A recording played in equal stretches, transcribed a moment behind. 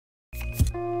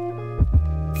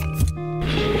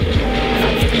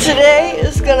Today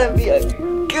is gonna be a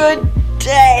good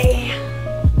day.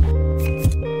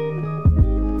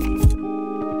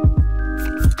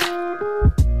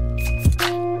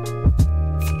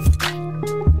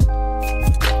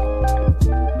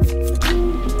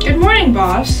 Good morning,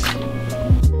 boss.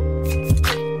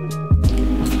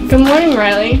 Good morning,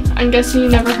 Riley. I'm guessing you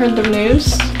never heard the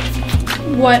news?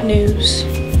 What news?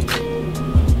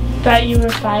 That you were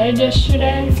fired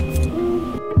yesterday?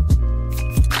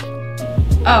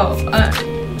 Oh,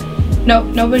 no,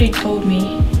 nobody told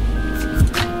me.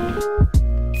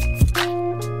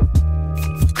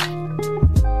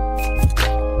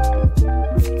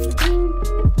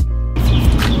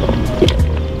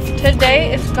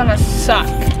 Today is gonna suck.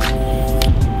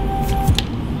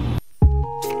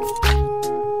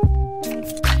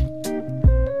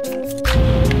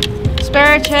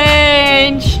 Spare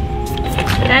change!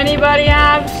 Anybody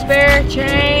have spare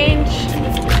change?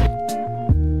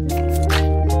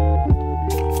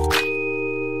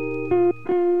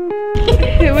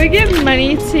 Who would give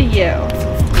money to you?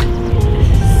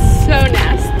 So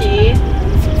nasty.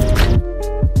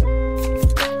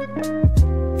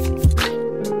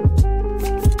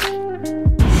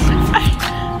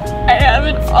 I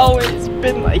haven't always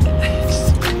been like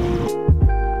this.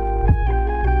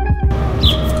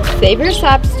 Save your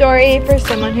sob story for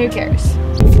someone who cares.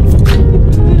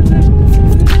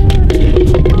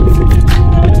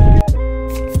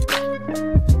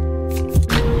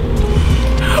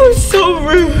 That was so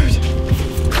rude.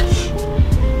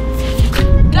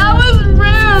 That was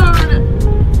rude!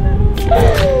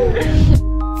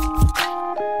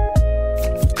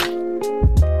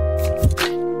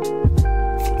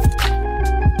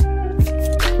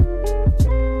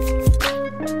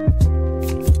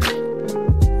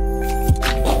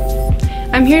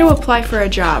 I'm here to apply for a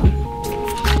job.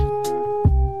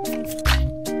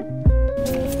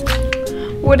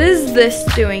 What is this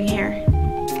doing here?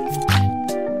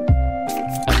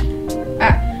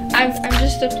 I'm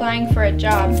just applying for a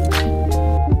job.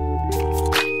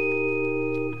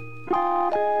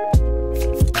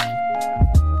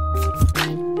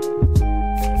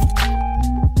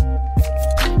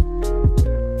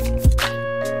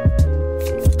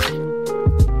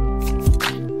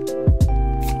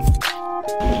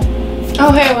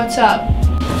 Oh hey, what's up?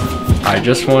 I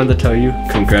just wanted to tell you,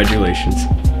 congratulations.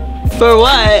 For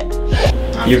what?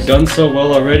 You've done so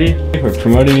well already. We're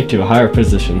promoting you to a higher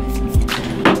position.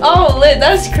 Oh, lit,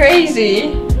 that's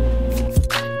crazy.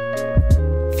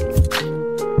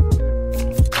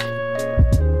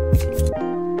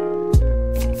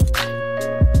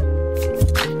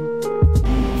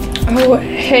 Oh,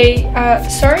 hey,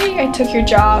 sorry I took your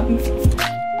job.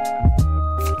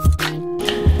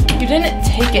 You didn't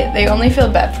take it, they only feel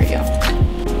bad for you.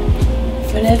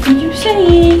 Whatever you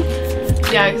say.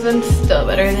 Yeah, because I'm still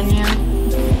better than you.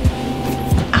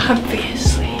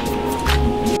 Obviously.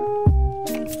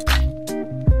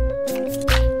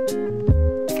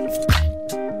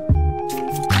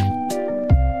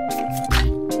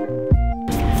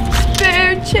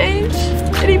 Spare change?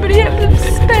 Anybody have some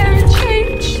spare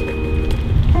change?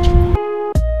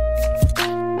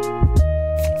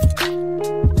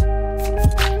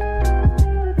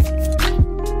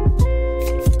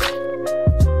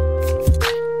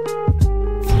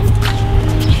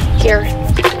 Here.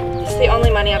 It's the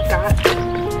only money I've got.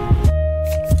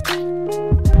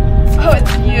 Oh,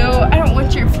 it's you. I don't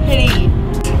want your pity.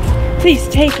 Please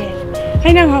take it.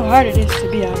 I know how hard it is to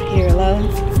be out here, love.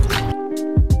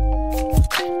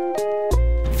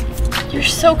 You're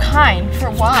so kind. For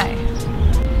why?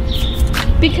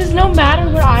 Because no matter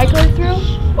what I go through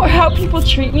or how people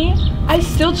treat me, I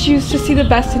still choose to see the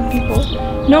best in people,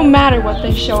 no matter what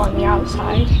they show on the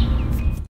outside.